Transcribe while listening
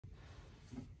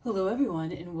Hello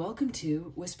everyone and welcome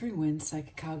to Whispering Winds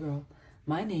Psychic Cowgirl.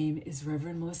 My name is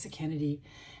Reverend Melissa Kennedy,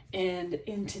 and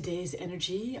in today's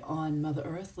energy on Mother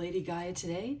Earth, Lady Gaia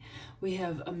today, we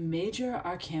have a major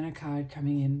arcana card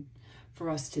coming in for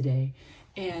us today.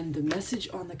 And the message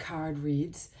on the card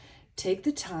reads, take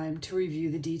the time to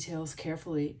review the details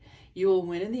carefully. You will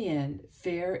win in the end,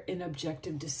 fair and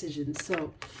objective decisions.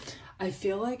 So I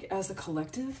feel like as a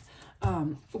collective,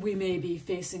 we may be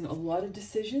facing a lot of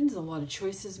decisions, a lot of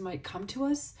choices might come to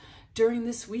us during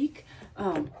this week.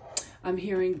 I'm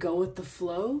hearing go with the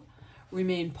flow,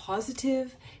 remain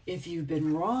positive. If you've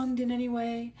been wronged in any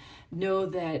way, know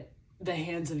that the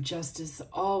hands of justice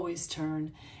always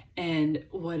turn, and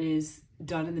what is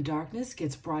done in the darkness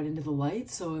gets brought into the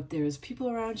light. So if there's people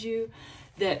around you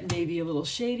that may be a little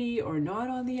shady or not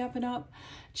on the up and up,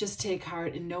 just take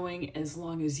heart in knowing as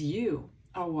long as you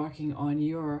are walking on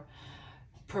your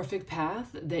perfect path,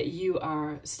 that you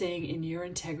are staying in your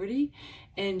integrity,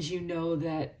 and you know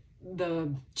that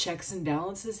the checks and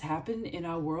balances happen in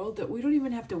our world, that we don't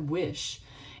even have to wish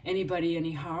anybody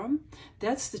any harm.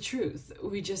 That's the truth.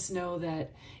 We just know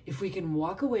that if we can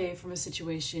walk away from a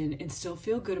situation and still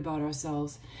feel good about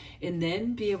ourselves, and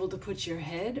then be able to put your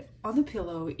head on the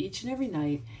pillow each and every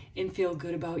night and feel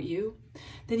good about you,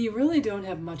 then you really don't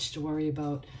have much to worry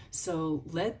about. So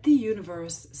let the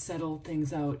universe settle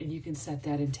things out, and you can set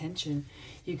that intention.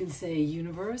 You can say,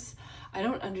 universe, I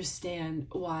don't understand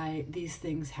why these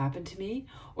things happen to me,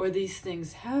 or these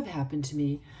things have happened to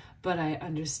me, but I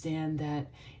understand that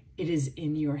it is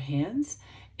in your hands,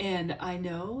 and I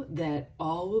know that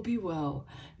all will be well,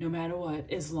 no matter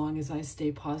what, as long as I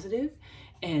stay positive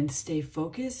and stay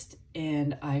focused,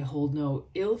 and I hold no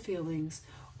ill feelings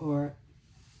or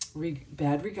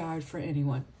bad regard for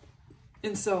anyone.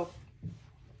 And so,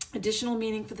 additional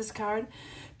meaning for this card,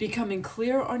 becoming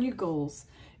clear on your goals,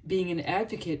 being an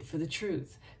advocate for the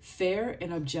truth, fair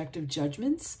and objective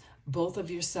judgments, both of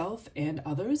yourself and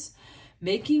others,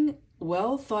 making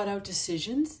well thought out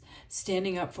decisions,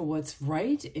 standing up for what's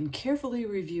right, and carefully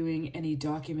reviewing any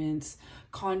documents,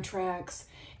 contracts,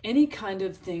 any kind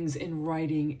of things in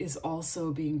writing is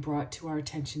also being brought to our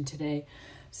attention today.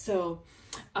 So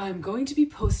I'm going to be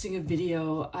posting a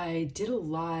video. I did a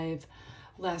live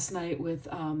last night with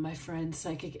my friend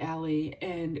Psychic Allie,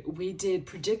 and we did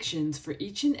predictions for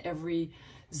each and every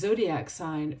zodiac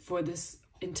sign for this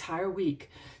entire week.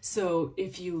 So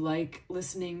if you like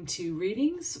listening to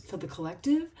readings for the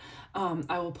collective,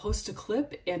 I will post a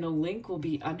clip, and a link will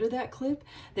be under that clip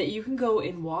that you can go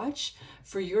and watch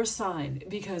for your sign,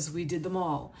 because we did them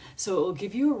all. So it will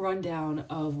give you a rundown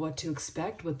of what to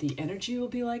expect, what the energy will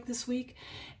be like this week.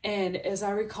 And as I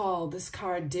recall, this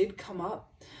card did come up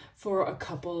for a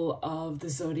couple of the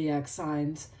zodiac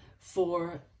signs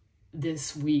for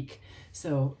this week.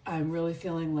 So I'm really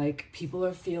feeling like people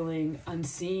are feeling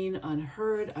unseen,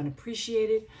 unheard,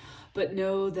 unappreciated, but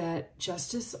know that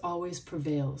justice always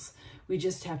prevails. We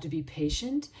just have to be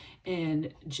patient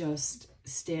and just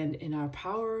stand in our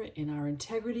power, in our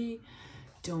integrity.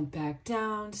 Don't back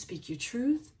down, speak your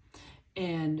truth,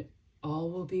 and all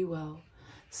will be well.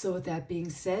 So with that being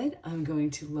said, I'm going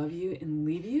to love you and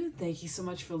leave you. Thank you so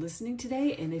much for listening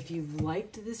today. And if you've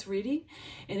liked this reading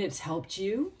and it's helped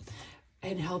you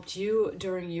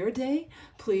during your day,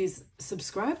 please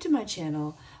subscribe to my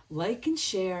channel, like and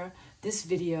share this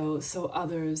video so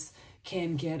others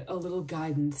can get a little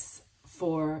guidance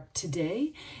for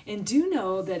today. And do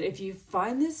know that if you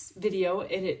find this video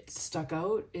and it stuck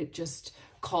out, it just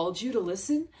called you to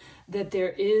listen, that there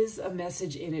is a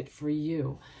message in it for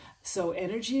you. So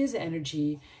energy is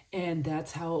energy, and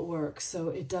that's how it works. So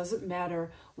it doesn't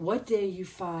matter what day you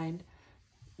find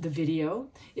the video.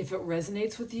 If it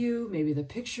resonates with you, maybe the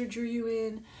picture drew you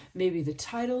in, maybe the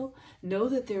title, know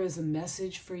that there is a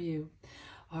message for you.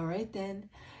 All right then,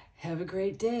 have a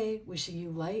great day. Wishing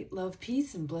you light, love,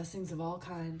 peace, and blessings of all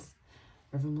kinds.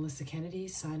 Reverend Melissa Kennedy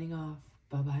signing off.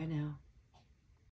 Bye-bye now.